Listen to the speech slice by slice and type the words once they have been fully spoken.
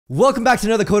Welcome back to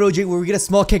another Code OJ where we get a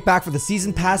small kickback for the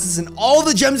season passes and all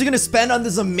the gems you're gonna spend on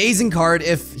this amazing card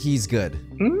if he's good.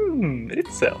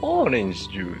 It's an orange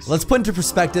juice. Let's put into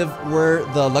perspective where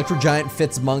the Electro Giant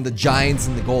fits among the Giants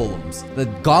and the Golems. The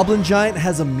Goblin Giant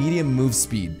has a medium move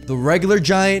speed. The regular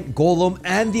Giant, Golem,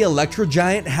 and the Electro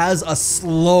Giant has a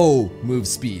slow move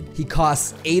speed. He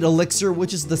costs 8 Elixir,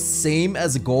 which is the same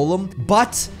as a Golem,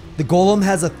 but the Golem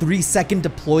has a 3-second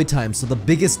deploy time, so the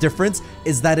biggest difference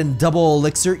is that in double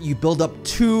Elixir, you build up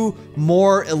 2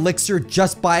 more Elixir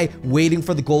just by waiting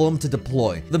for the Golem to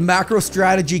deploy. The macro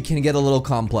strategy can get a little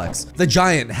complex. The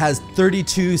Giant has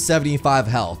 3275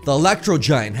 health. The Electro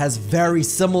Giant has very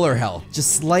similar health,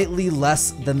 just slightly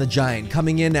less than the Giant,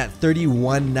 coming in at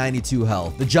 3192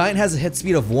 health. The Giant has a hit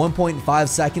speed of 1.5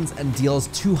 seconds and deals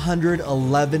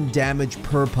 211 damage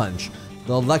per punch.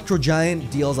 The Electro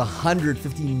Giant deals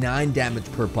 159 damage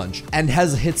per punch and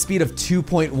has a hit speed of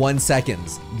 2.1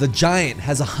 seconds. The Giant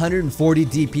has 140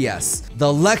 DPS. The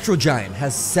Electro Giant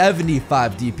has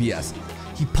 75 DPS.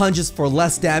 He punches for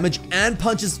less damage and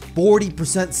punches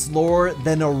 40% slower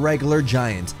than a regular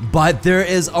Giant. But there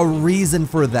is a reason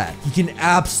for that. He can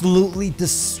absolutely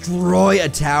destroy a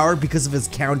tower because of his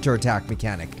counterattack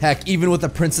mechanic. Heck, even with a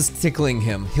princess tickling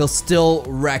him, he'll still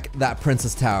wreck that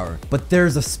princess tower. But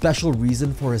there's a special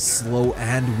reason for his slow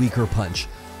and weaker punch.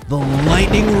 The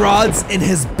lightning rods in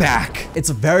his back. It's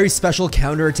a very special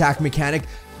counterattack mechanic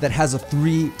that has a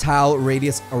 3-tile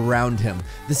radius around him.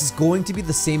 This is going to be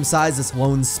the same size as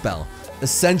Lone's spell.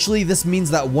 Essentially, this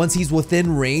means that once he's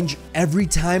within range, every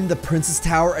time the Princess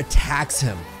Tower attacks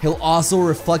him, he'll also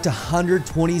reflect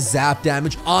 120 zap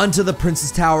damage onto the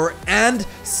Princess Tower and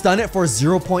stun it for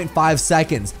 0.5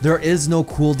 seconds. There is no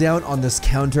cooldown on this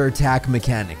counterattack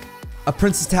mechanic. A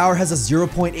Princess Tower has a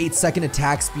 0.8 second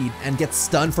attack speed and gets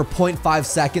stunned for 0.5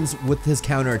 seconds with his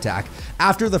counterattack.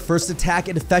 After the first attack,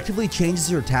 it effectively changes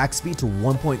your attack speed to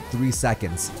 1.3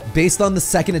 seconds. Based on the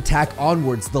second attack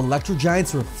onwards, the Electro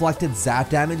Giant's reflected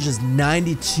zap damage is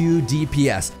 92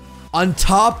 DPS. On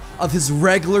top of his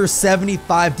regular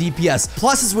 75 DPS,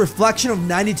 plus his reflection of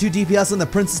 92 DPS on the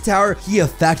Princess Tower, he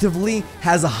effectively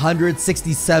has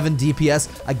 167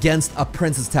 DPS against a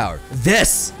Princess Tower.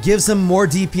 This gives him more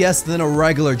DPS than a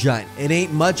regular Giant. It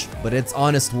ain't much, but it's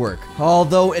honest work.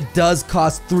 Although it does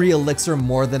cost 3 Elixir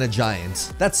more than a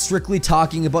Giant. That's strictly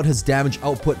talking about his damage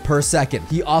output per second.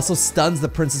 He also stuns the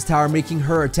Princess Tower, making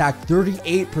her attack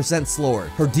 38% slower.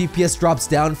 Her DPS drops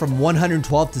down from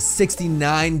 112 to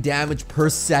 69 damage per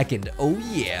second. Oh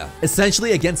yeah.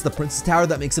 Essentially against the Princess Tower,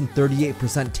 that makes him 38%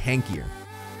 tankier.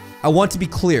 I want to be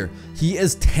clear, he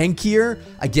is tankier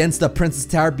against the Princess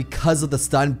Tower because of the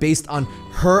stun based on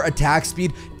her attack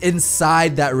speed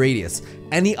inside that radius.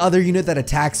 Any other unit that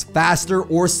attacks faster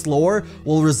or slower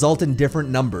will result in different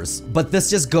numbers. But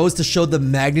this just goes to show the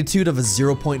magnitude of a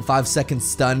 0.5 second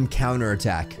stun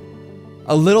counterattack.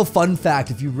 A little fun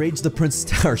fact, if you rage the Princess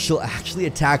Tower, she'll actually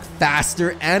attack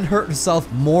faster and hurt herself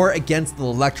more against the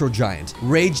Electro Giant.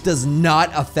 Rage does not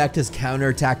affect his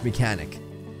counterattack mechanic.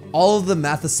 All of the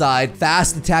math aside,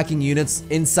 fast attacking units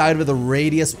inside of the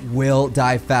radius will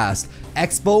die fast.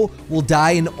 Expo will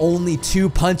die in only 2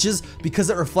 punches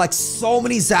because it reflects so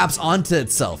many zaps onto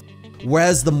itself.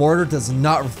 Whereas the mortar does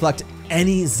not reflect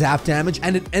any zap damage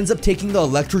and it ends up taking the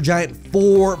Electro Giant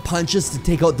 4 punches to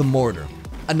take out the mortar.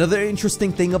 Another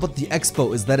interesting thing about the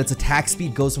Expo is that its attack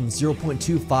speed goes from 0.25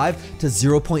 to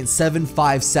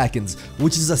 0.75 seconds,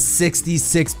 which is a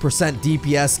 66%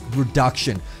 DPS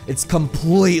reduction. It's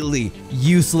completely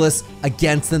useless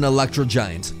against an Electro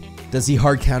Giant. Does he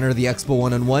hard counter the Expo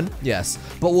one-on-one? Yes.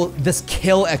 But will this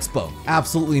kill Expo?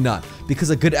 Absolutely not,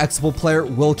 because a good Expo player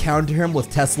will counter him with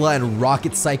Tesla and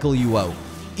rocket cycle you out.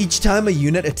 Each time a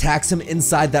unit attacks him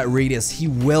inside that radius, he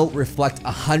will reflect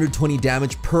 120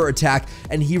 damage per attack,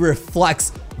 and he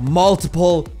reflects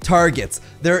multiple targets.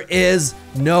 There is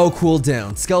no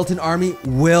cooldown. Skeleton Army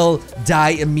will die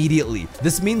immediately.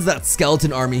 This means that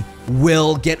Skeleton Army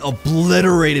will get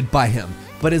obliterated by him.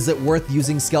 But is it worth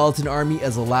using Skeleton Army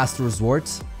as a last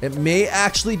resort? It may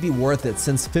actually be worth it,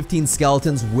 since 15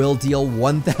 skeletons will deal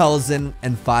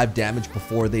 1005 damage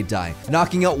before they die,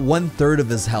 knocking out 1/3 of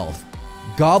his health.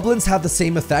 Goblins have the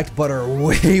same effect but are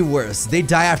way worse. They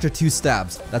die after 2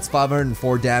 stabs. That's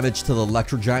 504 damage to the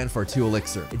Electro Giant for 2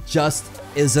 Elixir. It just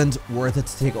isn't worth it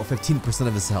to take out 15%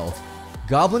 of his health.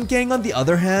 Goblin Gang, on the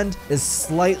other hand, is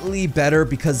slightly better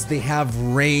because they have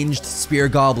ranged spear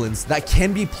goblins that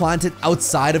can be planted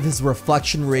outside of his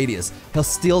reflection radius. He'll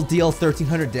still deal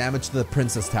 1300 damage to the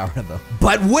Princess Tower though.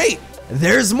 But wait!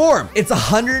 There's more. It's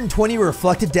 120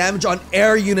 reflected damage on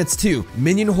air units too.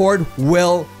 Minion Horde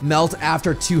will melt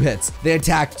after 2 hits. They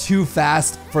attack too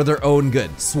fast for their own good.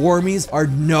 Swarmies are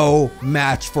no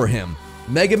match for him.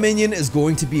 Mega Minion is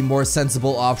going to be a more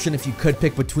sensible option if you could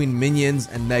pick between Minions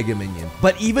and Mega Minion.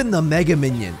 But even the Mega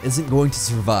Minion isn't going to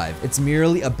survive. It's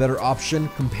merely a better option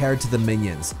compared to the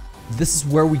Minions. This is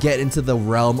where we get into the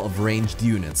realm of ranged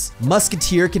units.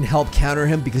 Musketeer can help counter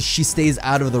him because she stays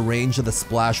out of the range of the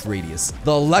splash radius.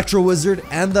 The Electro Wizard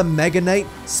and the Mega Knight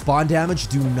spawn damage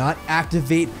do not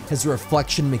activate his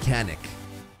reflection mechanic.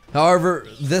 However,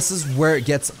 this is where it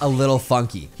gets a little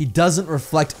funky. He doesn't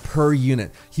reflect per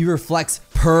unit. He reflects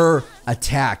per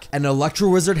attack. An Electro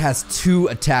Wizard has 2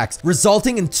 attacks,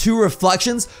 resulting in 2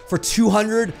 reflections for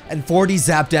 240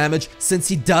 zap damage since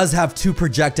he does have 2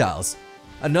 projectiles.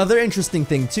 Another interesting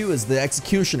thing too is the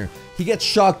Executioner. He gets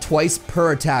shocked twice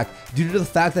per attack due to the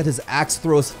fact that his axe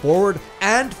throws forward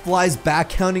and flies back,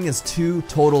 counting as 2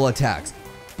 total attacks.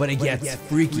 But it gets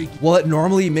freaky. While it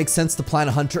normally makes sense to plant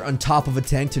a hunter on top of a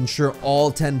tank to ensure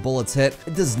all 10 bullets hit,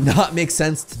 it does not make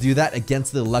sense to do that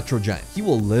against the Electro Giant. He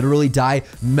will literally die,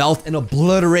 melt, and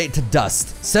obliterate to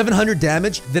dust. 700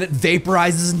 damage, then it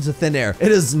vaporizes into thin air.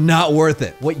 It is not worth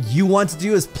it. What you want to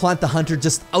do is plant the hunter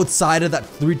just outside of that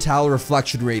 3-tower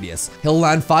reflection radius. He'll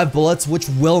land 5 bullets, which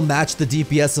will match the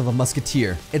DPS of a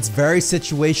musketeer. It's very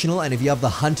situational, and if you have the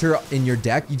hunter in your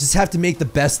deck, you just have to make the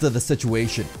best of the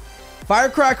situation.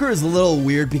 Firecracker is a little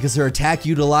weird because her attack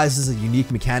utilizes a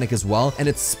unique mechanic as well, and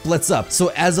it splits up. So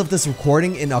as of this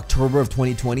recording in October of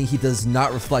 2020, he does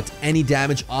not reflect any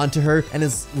damage onto her and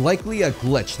is likely a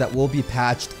glitch that will be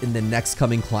patched in the next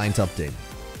coming client update.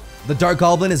 The Dark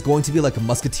Goblin is going to be like a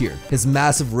musketeer. His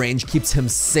massive range keeps him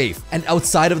safe and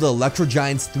outside of the Electro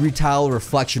Giant's 3-tile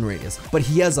reflection radius, but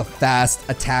he has a fast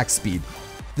attack speed.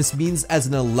 This means as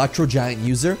an Electro Giant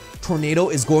user, Tornado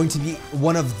is going to be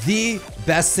one of the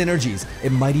best synergies.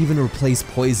 It might even replace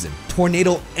Poison.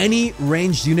 Tornado any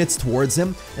ranged units towards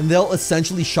him and they'll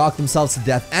essentially shock themselves to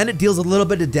death, and it deals a little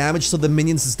bit of damage so the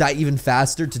minions just die even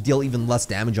faster to deal even less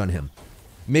damage on him.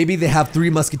 Maybe they have 3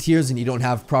 musketeers and you don't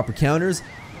have proper counters.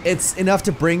 It's enough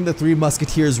to bring the 3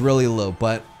 musketeers really low,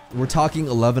 but we're talking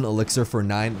 11 elixir for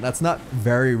 9. That's not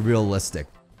very realistic.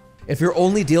 If you're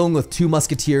only dealing with 2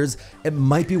 musketeers, it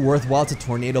might be worthwhile to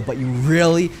Tornado, but you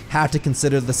really have to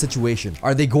consider the situation.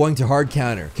 Are they going to hard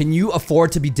counter? Can you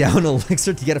afford to be down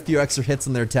elixir to get a few extra hits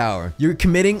in their tower? You're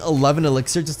committing 11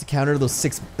 elixir just to counter those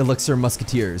 6 elixir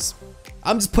musketeers.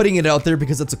 I'm just putting it out there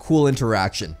because it's a cool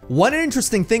interaction. One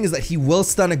interesting thing is that he will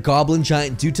stun a Goblin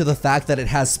Giant due to the fact that it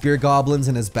has Spear Goblins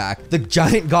in his back. The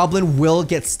Giant Goblin will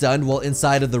get stunned while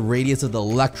inside of the radius of the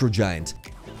Electro Giant.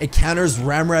 It counters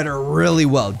Ramradder really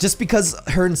well, just because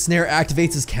her ensnare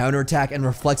activates his counterattack and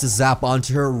reflects a zap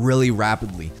onto her really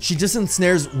rapidly. She just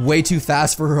ensnares way too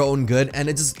fast for her own good, and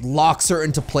it just locks her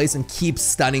into place and keeps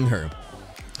stunning her.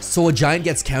 So a Giant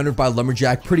gets countered by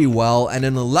Lumberjack pretty well, and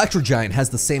an Electro Giant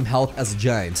has the same health as a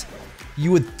Giant.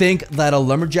 You would think that a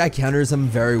Lumberjack counters him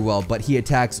very well, but he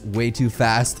attacks way too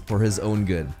fast for his own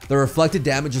good. The reflected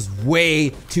damage is way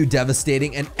too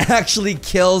devastating and actually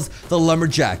kills the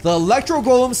Lumberjack. The Electro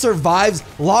Golem survives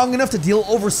long enough to deal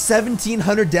over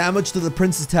 1700 damage to the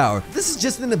Prince's Tower. This is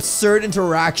just an absurd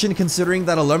interaction considering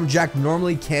that a Lumberjack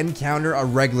normally can counter a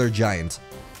regular Giant.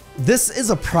 This is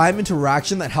a prime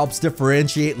interaction that helps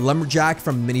differentiate Lumberjack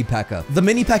from Mini P.E.K.K.A. The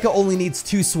Mini P.E.K.K.A. only needs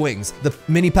 2 swings. The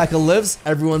Mini P.E.K.K.A. lives,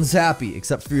 everyone's happy,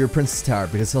 except for your Princess Tower,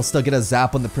 because he'll still get a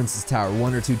zap on the Princess Tower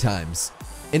 1 or 2 times.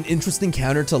 An interesting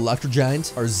counter to Electro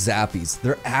Giant are Zappies.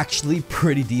 They're actually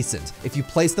pretty decent. If you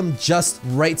place them just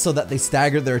right so that they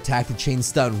stagger their attack to chain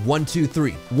stun 1, 2,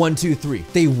 3, 1, 2, 3,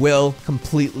 they will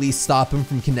completely stop him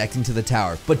from connecting to the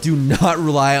tower. But do not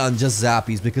rely on just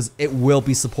Zappies because it will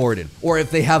be supported. Or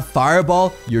if they have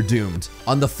Fireball, you're doomed.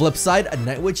 On the flip side, a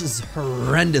Night Witch is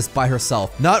horrendous by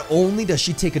herself. Not only does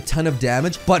she take a ton of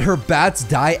damage, but her bats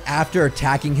die after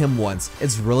attacking him once.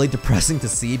 It's really depressing to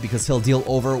see because he'll deal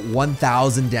over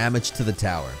 1000 damage to the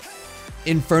tower.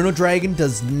 Inferno Dragon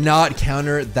does not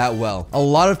counter it that well. A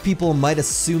lot of people might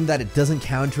assume that it doesn't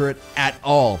counter it at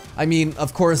all. I mean,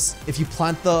 of course, if you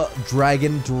plant the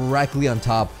dragon directly on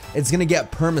top, it's gonna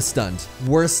get perma-stunned,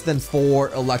 worse than 4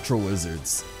 Electro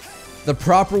Wizards. The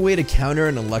proper way to counter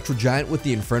an Electro Giant with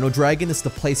the Inferno Dragon is to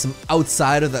place him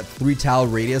outside of that 3-tile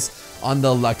radius on the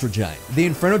Electro Giant. The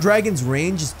Inferno Dragon's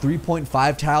range is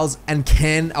 3.5 tiles and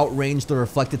can outrange the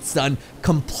reflected stun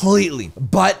completely.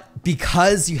 But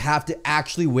because you have to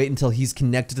actually wait until he's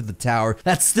connected to the tower,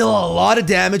 that's still a lot of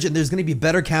damage and there's going to be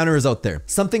better counters out there.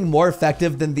 Something more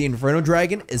effective than the Inferno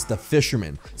Dragon is the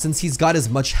Fisherman. Since he's got as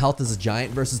much health as a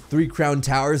Giant versus 3 crown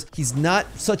towers, he's not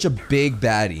such a big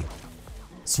baddie.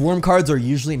 Swarm cards are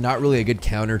usually not really a good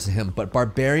counter to him, but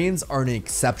barbarians are an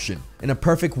exception. In a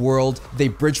perfect world, they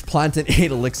bridge plant an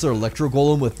 8 elixir electro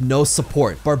golem with no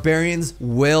support. Barbarians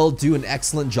will do an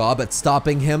excellent job at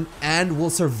stopping him and will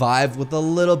survive with a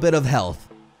little bit of health.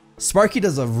 Sparky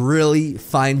does a really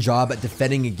fine job at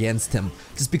defending against him,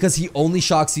 just because he only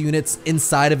shocks units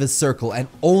inside of his circle and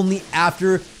only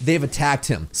after they've attacked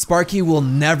him. Sparky will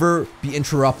never be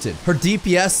interrupted. Her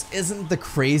DPS isn't the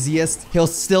craziest, he'll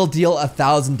still deal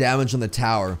 1,000 damage on the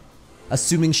tower.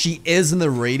 Assuming she is in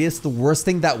the radius, the worst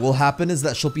thing that will happen is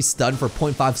that she'll be stunned for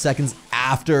 0.5 seconds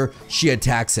after she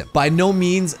attacks him. By no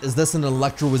means is this an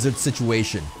Electro Wizard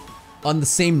situation. On the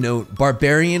same note,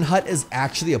 Barbarian Hut is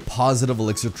actually a positive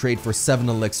elixir trade for 7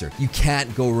 elixir. You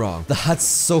can't go wrong. The huts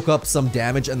soak up some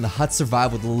damage and the huts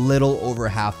survive with little over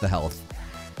half the health.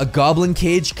 A Goblin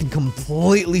Cage can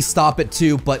completely stop it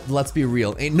too, but let's be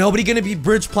real. Ain't nobody gonna be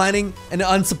bridge planting an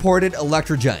unsupported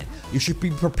Electro Giant. You should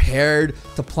be prepared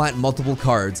to plant multiple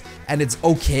cards, and it's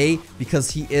okay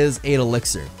because he is 8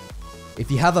 elixir. If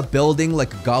you have a building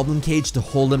like a Goblin Cage to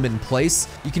hold him in place,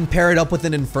 you can pair it up with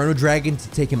an Inferno Dragon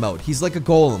to take him out. He's like a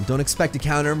golem, don't expect to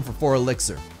counter him for 4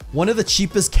 elixir. One of the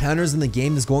cheapest counters in the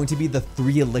game is going to be the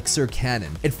 3 elixir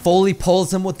cannon. It fully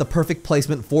pulls him with the perfect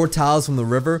placement, 4 tiles from the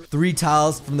river, 3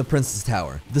 tiles from the Princess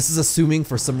Tower. This is assuming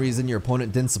for some reason your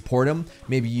opponent didn't support him.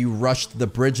 Maybe you rushed the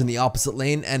bridge in the opposite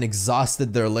lane and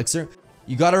exhausted their elixir.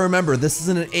 You gotta remember, this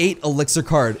isn't an 8 elixir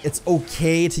card. It's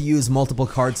okay to use multiple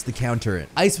cards to counter it.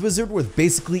 Ice Wizard with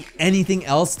basically anything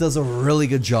else does a really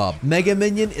good job. Mega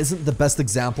Minion isn't the best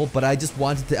example, but I just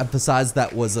wanted to emphasize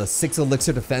that was a 6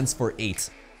 elixir defense for 8.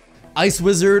 Ice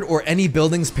Wizard or any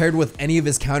buildings paired with any of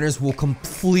his counters will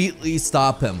completely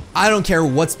stop him. I don't care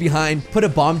what's behind, put a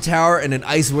bomb tower and an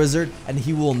Ice Wizard and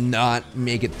he will not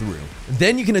make it through.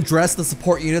 Then you can address the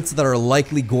support units that are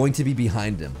likely going to be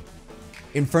behind him.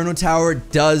 Inferno Tower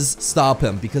does stop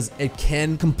him because it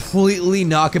can completely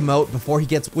knock him out before he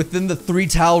gets within the 3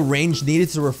 tile range needed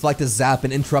to reflect a zap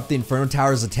and interrupt the Inferno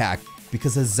Tower's attack,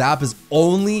 because his zap is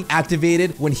only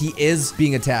activated when he is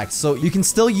being attacked. So you can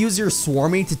still use your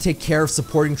swarming to take care of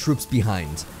supporting troops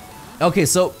behind. Okay,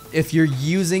 so if you're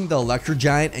using the Electro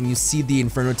Giant and you see the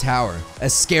Inferno Tower,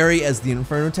 as scary as the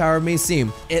Inferno Tower may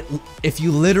seem, if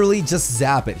you literally just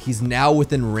zap it, he's now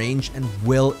within range and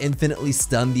will infinitely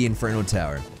stun the Inferno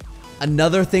Tower.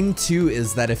 Another thing too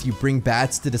is that if you bring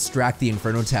bats to distract the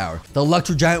Inferno Tower, the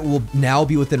Electro Giant will now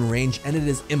be within range and it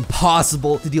is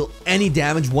impossible to deal any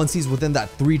damage once he's within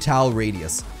that 3 tile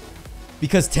radius.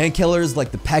 Because tank killers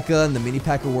like the P.E.K.K.A. and the Mini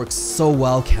P.E.K.K.A. work so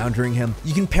well countering him,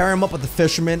 you can pair him up with the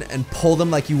Fisherman and pull them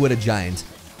like you would a Giant.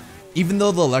 Even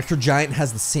though the Electro Giant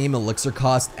has the same elixir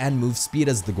cost and move speed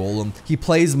as the Golem, he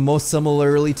plays most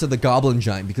similarly to the Goblin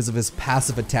Giant because of his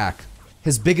passive attack.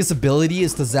 His biggest ability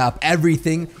is to zap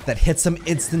everything that hits him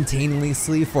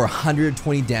instantaneously for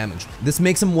 120 damage. This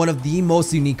makes him one of the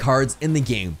most unique cards in the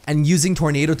game, and using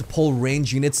Tornado to pull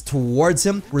range units towards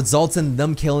him results in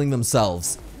them killing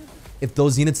themselves. If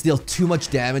those units deal too much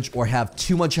damage or have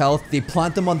too much health, they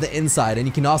plant them on the inside, and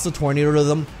you can also tornado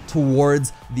them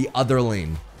towards the other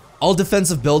lane. All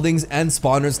defensive buildings and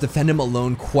spawners defend him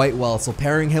alone quite well, so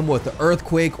pairing him with the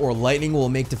Earthquake or Lightning will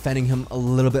make defending him a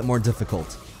little bit more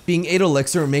difficult. Being 8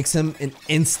 elixir makes him an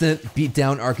instant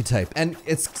beatdown archetype, and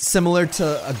it's similar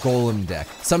to a Golem deck.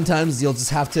 Sometimes you'll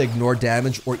just have to ignore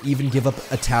damage or even give up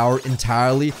a tower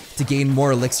entirely to gain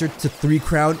more elixir to 3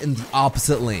 crown in the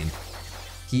opposite lane.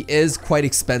 He is quite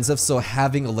expensive, so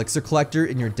having Elixir Collector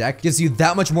in your deck gives you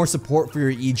that much more support for your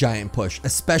E-Giant push,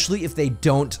 especially if they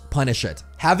don't punish it.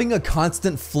 Having a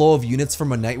constant flow of units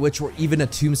from a Night Witch or even a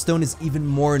Tombstone is even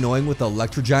more annoying with the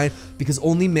Electro Giant because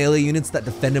only melee units that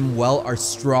defend him well are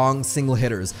strong single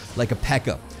hitters, like a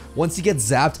P.E.K.K.A. Once he gets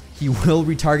zapped, he will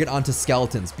retarget onto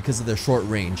skeletons because of their short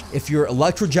range. If your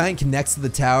Electro Giant connects to the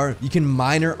tower, you can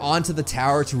miner onto the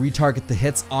tower to retarget the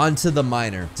hits onto the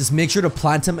miner. Just make sure to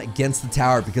plant him against the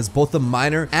tower because both the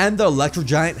miner and the Electro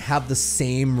Giant have the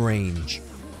same range.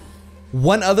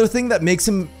 One other thing that makes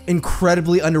him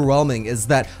incredibly underwhelming is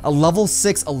that a level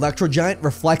 6 Electro Giant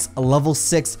reflects a level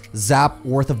 6 zap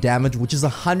worth of damage, which is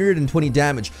 120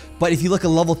 damage. But if you look at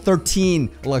level 13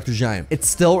 Electro Giant, it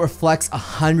still reflects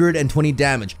 120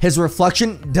 damage. His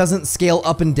reflection doesn't scale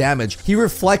up in damage. He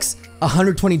reflects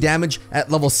 120 damage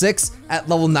at level 6, at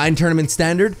level 9 tournament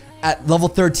standard, at level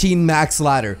 13 max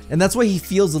ladder, and that's why he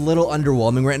feels a little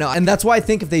underwhelming right now. And that's why I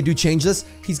think if they do change this,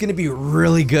 he's going to be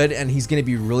really good and he's going to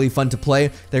be really fun to play.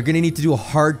 They're going to need to do a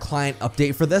hard client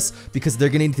update for this because they're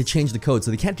going to need to change the code, so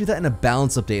they can't do that in a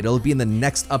balance update. It'll be in the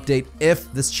next update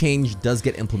if this change does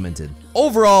get implemented.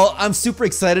 Overall, I'm super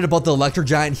excited about the Electro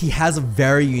Giant. He has a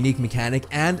very unique mechanic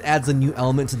and adds a new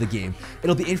element to the game.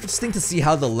 It'll be interesting to see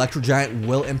how the Electro Giant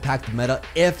will impact the meta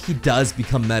if he does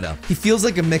become meta. He feels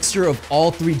like a mixture of all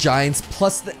three giants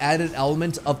plus the added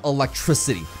element of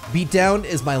electricity. Beatdown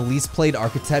is my least played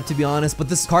archetype, to be honest, but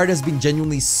this card has been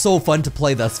genuinely so fun to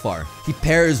play thus far. He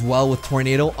pairs well with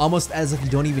Tornado, almost as if you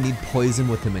don't even need poison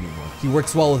with him anymore. He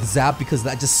works well with Zap because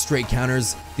that just straight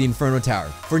counters the Inferno Tower.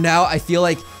 For now, I feel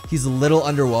like he's a little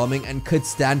underwhelming and could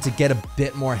stand to get a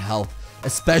bit more health,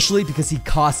 especially because he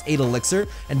costs 8 elixir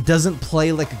and doesn't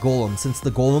play like a golem, since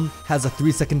the golem has a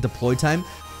 3-second deploy time,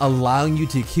 allowing you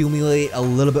to accumulate a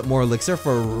little bit more elixir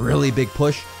for a really big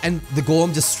push, and the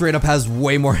golem just straight up has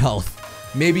way more health.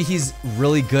 Maybe he's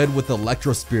really good with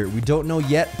Electro Spirit. We don't know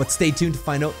yet, but stay tuned to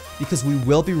find out because we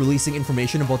will be releasing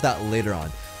information about that later on.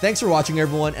 Thanks for watching,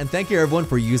 everyone, and thank you everyone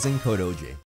for using code OJ.